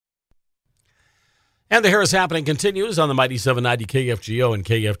And the Harris Happening continues on the Mighty 790 KFGO and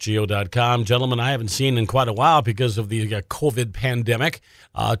KFGO.com. Gentlemen, I haven't seen in quite a while because of the COVID pandemic.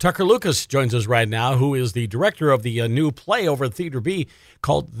 Tucker Lucas joins us right now, who is the director of the new play over at Theater B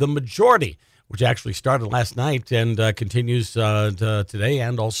called The Majority, which actually started last night and continues today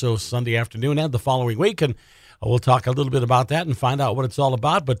and also Sunday afternoon and the following week. And we'll talk a little bit about that and find out what it's all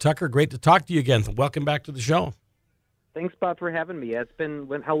about. But Tucker, great to talk to you again. Welcome back to the show. Thanks, Bob, for having me. It's been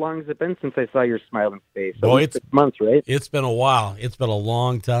how long has it been since I saw your smiling face? Boy, it's 6 months, right? It's been a while. It's been a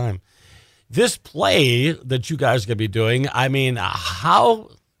long time. This play that you guys are going to be doing, I mean, how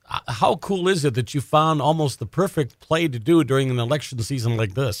cool is it that you found almost the perfect play to do during an election season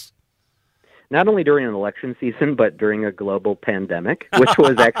like this? Not only during an election season, but during a global pandemic, which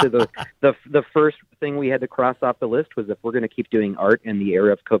was actually the first thing we had to cross off the list was if we're going to keep doing art in the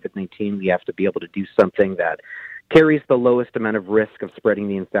era of COVID-19, we have to be able to do something that carries the lowest amount of risk of spreading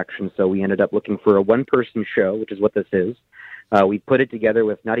the infection. So we ended up looking for a one-person show, which is what this is. We put it together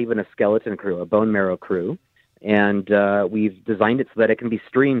with not even a skeleton crew, a bone marrow crew. And we've designed it so that it can be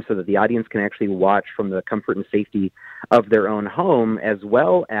streamed so that the audience can actually watch from the comfort and safety of their own home, as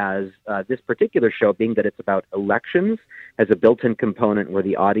well as this particular show, being that it's about elections, has a built-in component where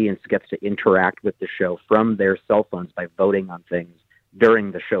the audience gets to interact with the show from their cell phones by voting on things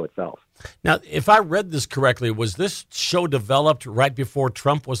during the show itself. Now, if I read this correctly, was this show developed right before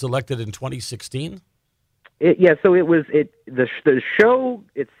Trump was elected in 2016? So it was the show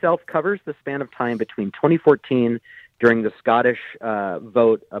itself covers the span of time between 2014 during the Scottish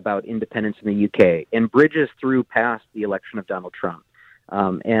vote about independence in the UK and bridges through past the election of Donald Trump.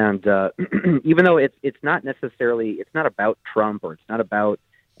 Even though it's not about Trump or it's not about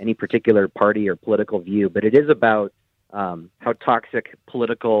any particular party or political view, but it is about how toxic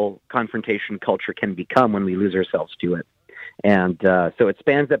political confrontation culture can become when we lose ourselves to it. And so it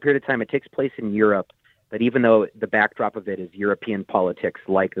spans that period of time. It takes place in Europe, but even though the backdrop of it is European politics,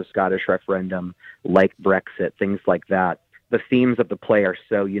 like the Scottish referendum, like Brexit, things like that, the themes of the play are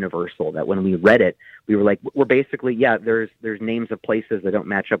so universal that when we read it, we were like, we're basically, there's names of places that don't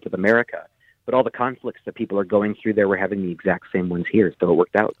match up with America. But all the conflicts that people are going through there, we're having the exact same ones here, so it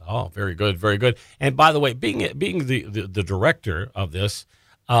worked out. Oh, very good, very good. And by the way, being the director of this,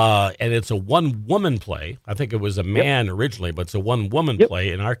 and it's a one-woman play. I think it was a man originally, but it's a one-woman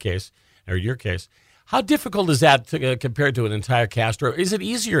play in our case, or your case. How difficult is that compared to an entire cast, or is it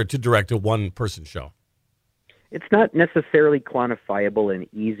easier to direct a one-person show? It's not necessarily quantifiable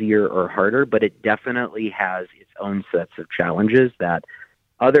and easier or harder, but it definitely has its own sets of challenges that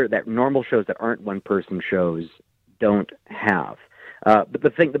normal shows that aren't one-person shows don't have. But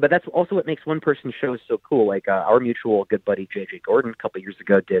that's also what makes one-person shows so cool. Like our mutual good buddy J.J. Gordon a couple years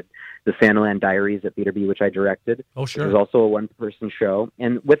ago did the Santaland Diaries at Theater B, which I directed. Oh, sure. It was also a one-person show.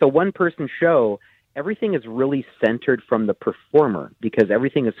 And with a one-person show, everything is really centered from the performer because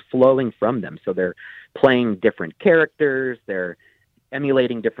everything is flowing from them. So they're playing different characters, they're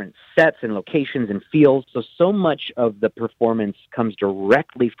emulating different sets and locations and feels. So much of the performance comes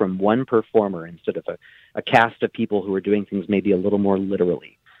directly from one performer instead of a cast of people who are doing things maybe a little more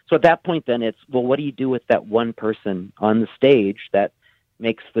literally. So at that point, then it's, well, what do you do with that one person on the stage that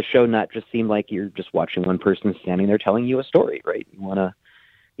makes the show not just seem like you're just watching one person standing there telling you a story, right?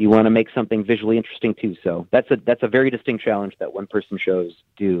 You want to make something visually interesting too. So that's a very distinct challenge that one-person shows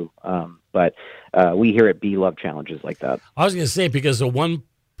do. But we here at B love challenges like that. I was going to say, because a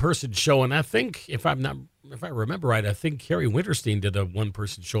one-person show, and I think if I remember right, I think Carrie Winterstein did a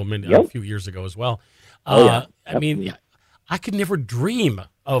one-person show a few years ago as well. I mean, I could never dream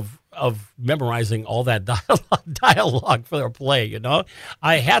of memorizing all that dialogue for their play. You know,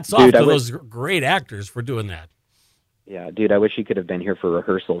 hats off to those great actors for doing that. Yeah, dude, I wish you could have been here for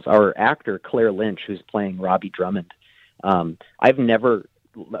rehearsals. Our actor, Claire Lynch, who's playing Robbie Drummond,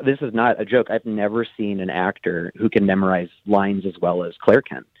 this is not a joke, I've never seen an actor who can memorize lines as well as Claire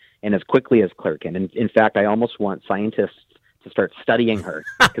can, and as quickly as Claire can. And in fact, I almost want scientists to start studying her,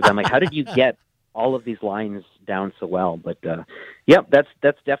 because I'm like, how did you get all of these lines down so well? But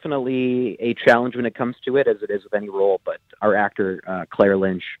that's definitely a challenge when it comes to it, as it is with any role. But our actor, Claire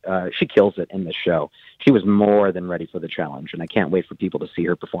Lynch, she kills it in this show. She was more than ready for the challenge, and I can't wait for people to see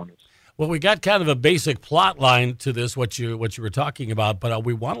her performance. Well, we got kind of a basic plot line to this, what you were talking about, but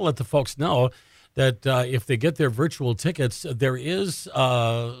we want to let the folks know that if they get their virtual tickets, there is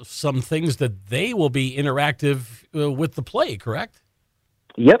some things that they will be interactive with the play, correct?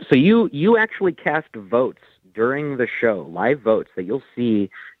 Yep. So you actually cast votes during the show, live votes that you'll see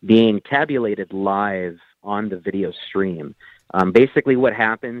being tabulated live on the video stream. Basically, what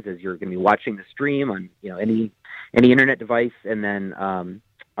happens is you're going to be watching the stream on any internet device, and then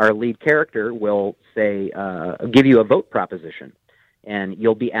our lead character will say, give you a vote proposition, and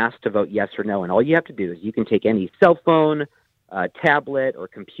you'll be asked to vote yes or no. And all you have to do is you can take any cell phone, tablet, or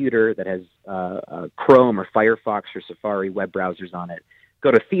computer that has Chrome or Firefox or Safari web browsers on it.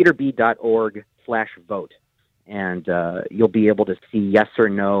 Go to theaterb.org/vote, and you'll be able to see yes or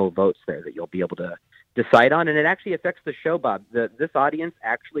no votes there that you'll be able to decide on. And it actually affects the show, Bob. This audience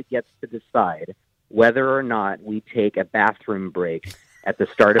actually gets to decide whether or not we take a bathroom break at the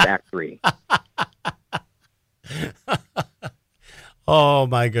start of Act 3. Oh,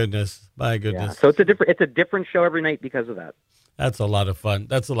 my goodness. My goodness. Yeah. So it's a different show every night because of that. That's a lot of fun.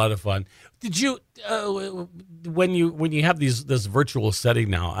 Did you when you have this virtual setting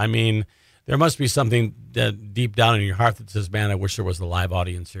now? I mean, there must be something deep down in your heart that says, "Man, I wish there was a live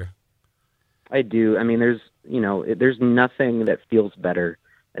audience here." I do. I mean, there's nothing that feels better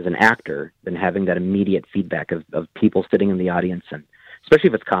as an actor than having that immediate feedback of people sitting in the audience, and especially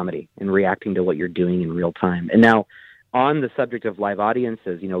if it's comedy and reacting to what you're doing in real time. And now, on the subject of live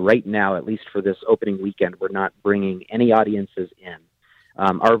audiences, right now, at least for this opening weekend, we're not bringing any audiences in.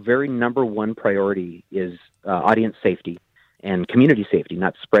 Our very number one priority is audience safety and community safety,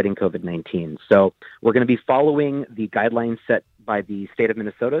 not spreading COVID-19. So we're going to be following the guidelines set by the state of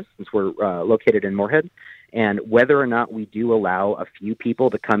Minnesota, since we're located in Moorhead. And whether or not we do allow a few people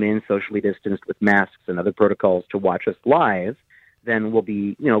to come in socially distanced with masks and other protocols to watch us live, then we'll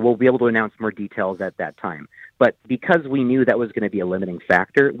be able to announce more details at that time. But because we knew that was going to be a limiting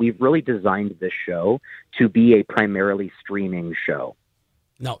factor, we've really designed this show to be a primarily streaming show.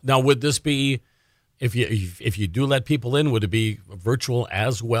 Now, would this be, if you do let people in, would it be virtual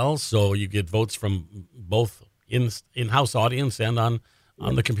as well? So you get votes from both in-house audience and on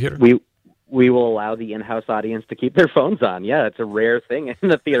the computer? We will allow the in-house audience to keep their phones on. Yeah, it's a rare thing in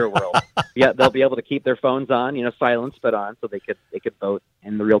the theater world. Yeah, they'll be able to keep their phones on, silenced but on, so they could vote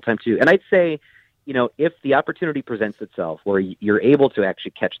in the real time too. And I'd say, if the opportunity presents itself where you're able to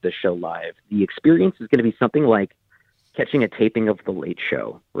actually catch this show live, the experience is going to be something like catching a taping of The Late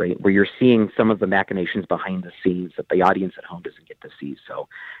Show, right? Where you're seeing some of the machinations behind the scenes that the audience at home doesn't get to see. So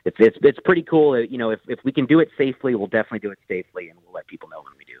it's pretty cool. If we can do it safely, we'll definitely do it safely, and we'll let people know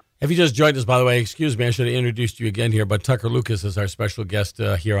when we do. If you just joined us, by the way, excuse me, I should have introduced you again here, but Tucker Lucas is our special guest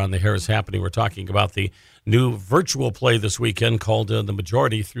here on The Hair is Happening. We're talking about the new virtual play this weekend called The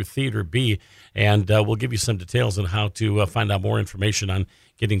Majority through Theater B, and we'll give you some details on how to find out more information on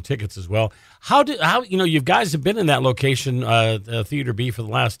getting tickets as well. How you guys have been in that location, Theater B, for the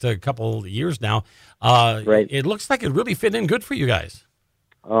last couple of years now. Right. It looks like it really fit in good for you guys.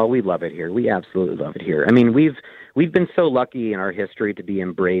 Oh, we love it here. We absolutely love it here. I mean, we've been so lucky in our history to be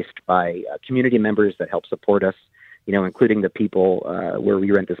embraced by community members that help support us, including the people where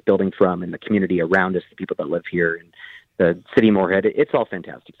we rent this building from and the community around us, the people that live here in the city of Moorhead. It's all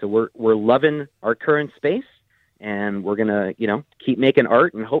fantastic. So we're loving our current space, and we're going to, keep making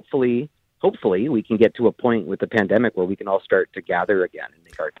art, and hopefully we can get to a point with the pandemic where we can all start to gather again and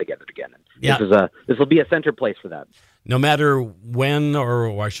make art together again. And yeah. This will be a center place for that. No matter when,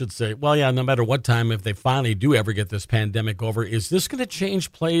 or I should say, no matter what time, if they finally do ever get this pandemic over, is this going to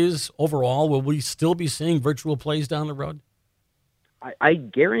change plays overall? Will we still be seeing virtual plays down the road? I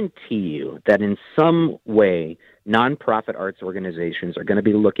guarantee you that in some way, nonprofit arts organizations are going to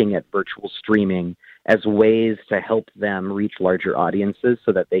be looking at virtual streaming as ways to help them reach larger audiences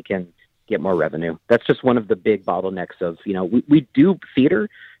so that they can get more revenue. That's just one of the big bottlenecks of, we do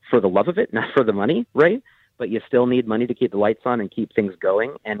theater for the love of it, not for the money, right? But you still need money to keep the lights on and keep things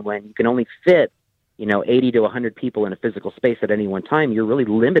going. And when you can only fit, 80 to 100 people in a physical space at any one time, you're really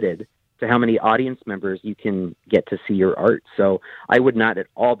limited to how many audience members you can get to see your art. So I would not at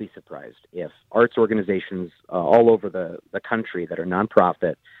all be surprised if arts organizations all over the country that are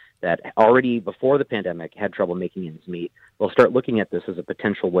nonprofit, that already before the pandemic had trouble making ends meet, will start looking at this as a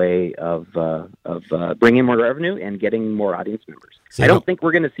potential way of bringing more revenue and getting more audience members. I don't think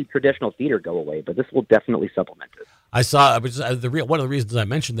we're going to see traditional theater go away, but this will definitely supplement it. I saw one of the reasons I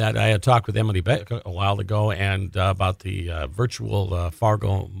mentioned that, I had talked with Emily Beck a while ago and about the virtual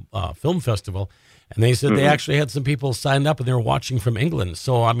Fargo Film Festival, and they said they actually had some people signed up and they were watching from England.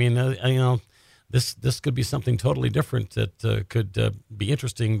 So I mean, this could be something totally different that could be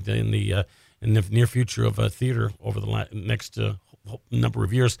interesting in the near future of theater over the next number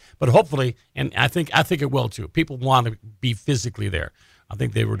of years. But hopefully, and I think it will too. People want to be physically there. I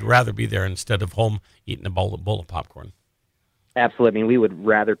think they would rather be there instead of home eating a bowl of popcorn. Absolutely. I mean, we would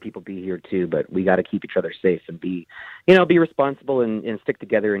rather people be here too, but we got to keep each other safe and be responsible and stick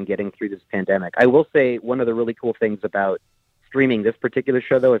together in getting through this pandemic. I will say one of the really cool things about streaming this particular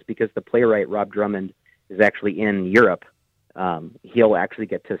show, though, is because the playwright Rob Drummond is actually in Europe he'll actually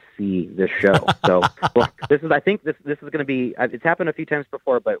get to see this show. So I think this is going to be, it's happened a few times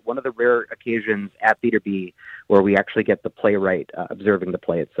before, but one of the rare occasions at Theater B where we actually get the playwright observing the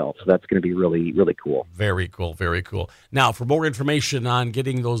play itself. So that's going to be really, really cool. Very cool. Very cool. Now, for more information on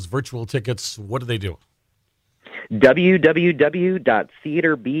getting those virtual tickets, what do they do?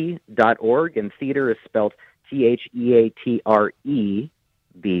 www.theaterb.org, and theater is spelled THEATRE.org.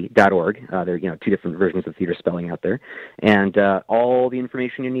 There are two different versions of theater spelling out there, and all the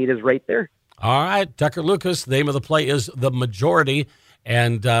information you need is right there. All right, Tucker Lucas. The name of the play is The Majority,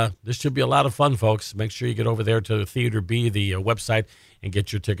 and this should be a lot of fun, folks. Make sure you get over there to Theater B, the website, and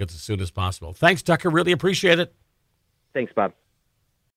get your tickets as soon as possible. Thanks, Tucker. Really appreciate it. Thanks, Bob.